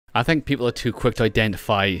I think people are too quick to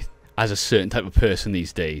identify as a certain type of person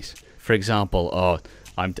these days. For example, oh,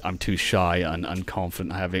 I'm too shy and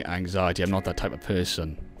unconfident, having anxiety, I'm not that type of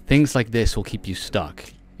person. Things like this will keep you stuck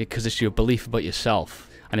because it's your belief about yourself.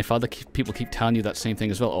 And if other people keep telling you that same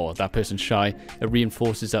thing as well, oh, that person's shy, it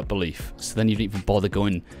reinforces that belief. So then you don't even bother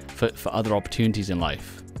going for other opportunities in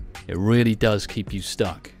life. It really does keep you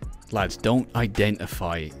stuck. Lads, don't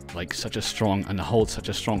identify like such a strong and hold such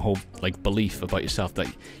a strong like belief about yourself that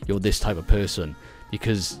you're this type of person,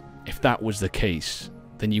 because if that was the case,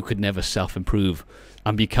 then you could never self-improve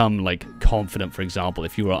and become like confident, for example,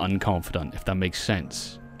 if you were unconfident, if that makes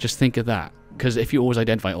sense. Just think of that. Because if you always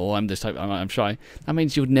identify, oh, I'm this type, I'm shy, that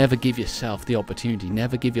means you would never give yourself the opportunity,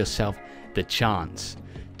 never give yourself the chance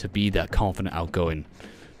to be that confident, outgoing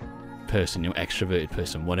person, extroverted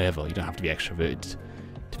person, whatever. You don't have to be extroverted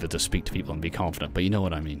to be able to speak to people and be confident, but you know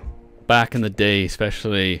what I mean. Back in the day,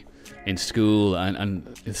 especially in school and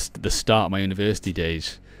the start of my university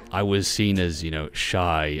days, I was seen as,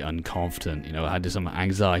 shy, unconfident, I had some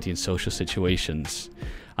anxiety in social situations,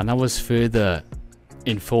 and that was further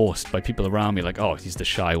enforced by people around me, like, oh, he's the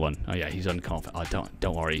shy one, oh yeah, he's unconfident, oh,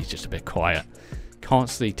 don't worry, he's just a bit quiet.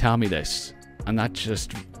 Constantly tell me this, and that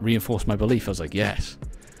just reinforced my belief. I was like, yes,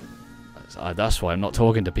 that's why I'm not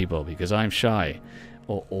talking to people, because I'm shy,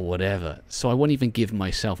 or whatever. So I wouldn't even give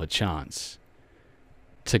myself a chance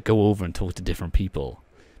to go over and talk to different people,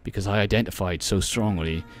 because I identified so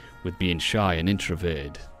strongly with being shy and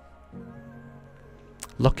introverted.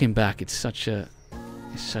 Looking back, it's such a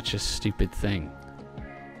stupid thing,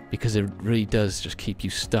 because it really does just keep you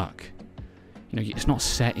stuck. It's not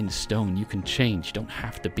set in stone. You can change. You don't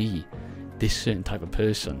have to be this certain type of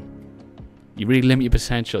person. You really limit your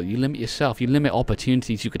potential. You limit yourself. You limit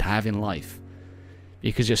opportunities you could have in life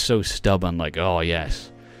because you're so stubborn, like, oh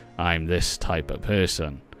yes, I'm this type of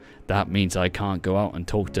person. That means I can't go out and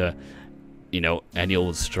talk to, any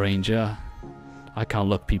old stranger. I can't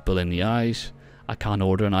look people in the eyes. I can't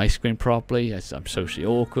order an ice cream properly. I'm socially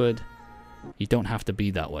awkward. You don't have to be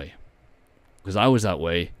that way. Because I was that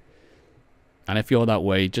way. And if you're that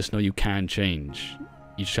way, just know you can change.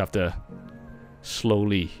 You just have to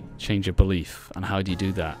slowly change your belief. And how do you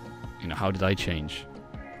do that? How did I change?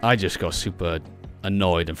 I just got super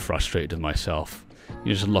annoyed and frustrated with myself.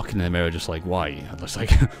 You're just looking in the mirror, just like, why? It's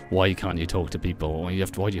like, why can't you talk to people? Why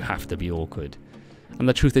do you have to be awkward? And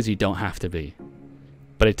the truth is, you don't have to be.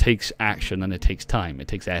 But it takes action, and it takes time. It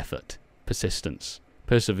takes effort, persistence,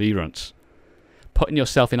 perseverance. Putting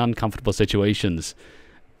yourself in uncomfortable situations.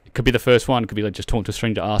 It could be the first one. It could be like just talking to a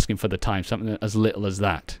stranger, asking for the time. Something as little as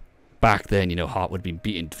that. Back then, heart would be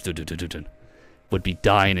beating, would be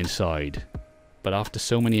dying inside. But after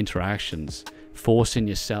so many interactions, forcing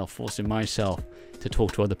myself to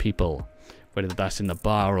talk to other people, whether that's in the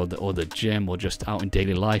bar or the gym or just out in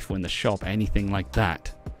daily life or in the shop, anything like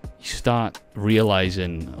that, you start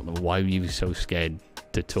realizing why you were so scared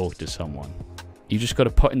to talk to someone. You just got to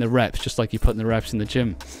put in the reps, just like you put in the reps in the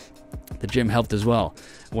gym. The gym helped as well.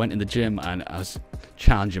 I went in the gym and I was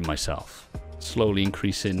challenging myself, slowly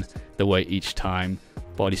increasing the weight each time.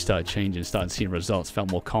 Body started changing, started seeing results,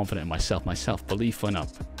 felt more confident in myself. My self-belief went up.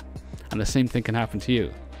 And the same thing can happen to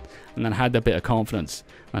you. And then I had that bit of confidence,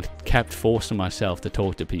 and I kept forcing myself to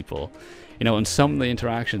talk to people. And some of the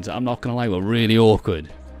interactions, I'm not going to lie, were really awkward.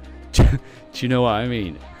 Do you know what I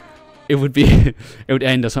mean? It would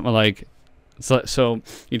end up something like, so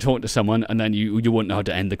you talk to someone, and then you wouldn't know how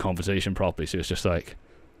to end the conversation properly, so it's just like,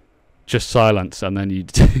 just silence, and then you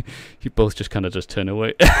both just kind of just turn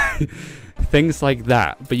away. Things like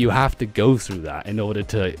that. But you have to go through that in order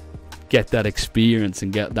to get that experience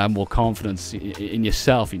and get that more confidence in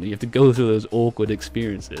yourself. You have to go through those awkward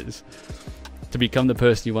experiences to become the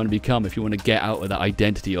person you want to become. If you want to get out of that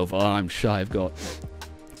identity of, oh, I'm shy,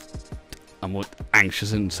 I'm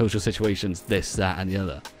anxious in social situations, this, that, and the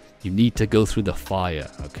other. You need to go through the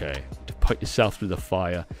fire, okay? To put yourself through the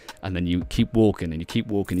fire, and then you keep walking, and you keep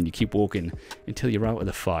walking, and you keep walking until you're out of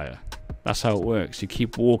the fire. That's how it works. You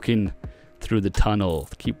keep walking through the tunnel,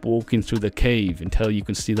 keep walking through the cave until you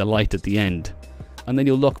can see the light at the end. And then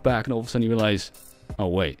you'll look back, and all of a sudden you realize, oh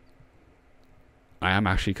wait, I am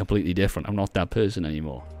actually completely different. I'm not that person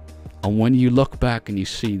anymore. And when you look back and you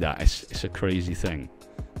see that, it's a crazy thing.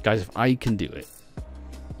 Guys, if I can do it,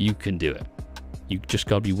 you can do it. You just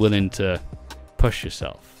got to be willing to push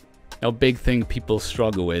yourself. Now, a big thing people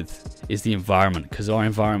struggle with is the environment, because our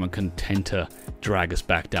environment can tend to drag us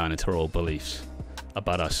back down into our old beliefs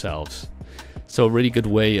about ourselves. So a really good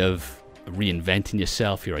way of reinventing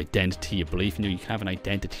yourself, your identity, your belief, you can have an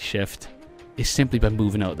identity shift, is simply by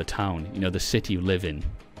moving out of the town, the city you live in.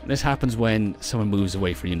 This happens when someone moves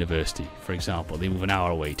away from university, for example. They move an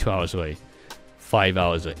hour away, 2 hours away, 5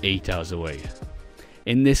 hours or 8 hours away.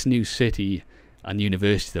 In this new city and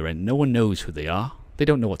university they're in, no one knows who they are. They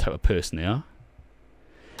don't know what type of person they are.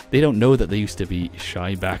 They don't know that they used to be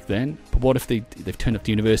shy back then. But what if they've turned up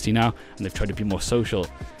to university now and they've tried to be more social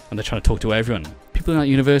and they're trying to talk to everyone? People in that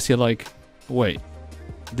university are like, wait,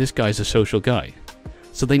 this guy's a social guy.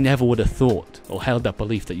 So they never would have thought or held that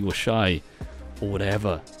belief that you were shy or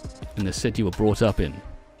whatever in the city you were brought up in.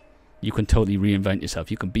 You can totally reinvent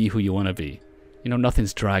yourself. You can be who you want to be. You know,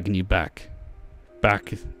 nothing's dragging you back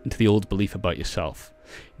into the old belief about yourself.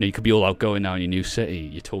 You know, you could be all outgoing now in your new city.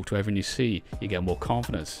 You talk to everyone you see. You get more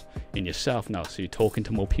confidence in yourself now. So you're talking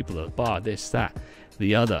to more people at the bar, this, that,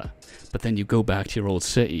 the other. But then you go back to your old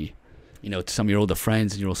city, you know, to some of your older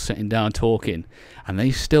friends, and you're all sitting down talking, and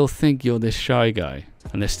they still think you're this shy guy.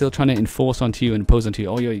 And they're still trying to enforce onto you and impose onto you,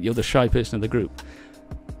 oh, you're the shy person of the group.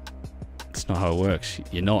 It's not how it works.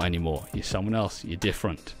 You're not anymore. You're someone else. You're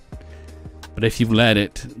different. But if you let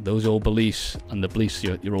it, those old beliefs and the beliefs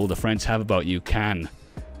your older friends have about you can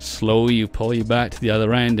slowly pull you back to the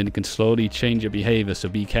other end, and it can slowly change your behavior, so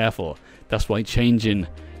be careful. That's why changing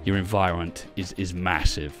your environment is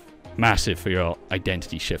massive. Massive for your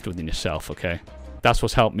identity shift within yourself, okay? That's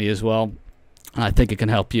what's helped me as well, and I think it can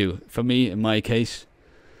help you. For me, in my case,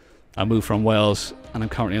 I moved from Wales and I'm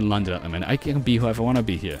currently in London at the minute. I can be whoever I want to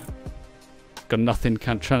be here. Got nothing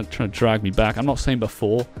trying to drag me back. I'm not saying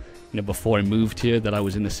before I moved here that I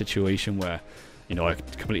was in a situation where, you know, I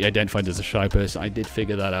completely identified as a shy person. I did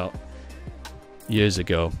figure that out years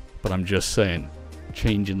ago, but I'm just saying,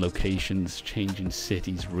 changing locations, changing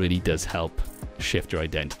cities really does help shift your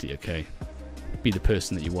identity, okay? Be the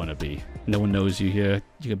person that you want to be. No one knows you here.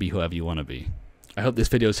 You can be whoever you want to be. I hope this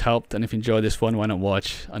video's helped, and if you enjoyed this one, why not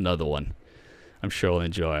watch another one? I'm sure you'll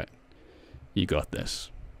enjoy it. You got this.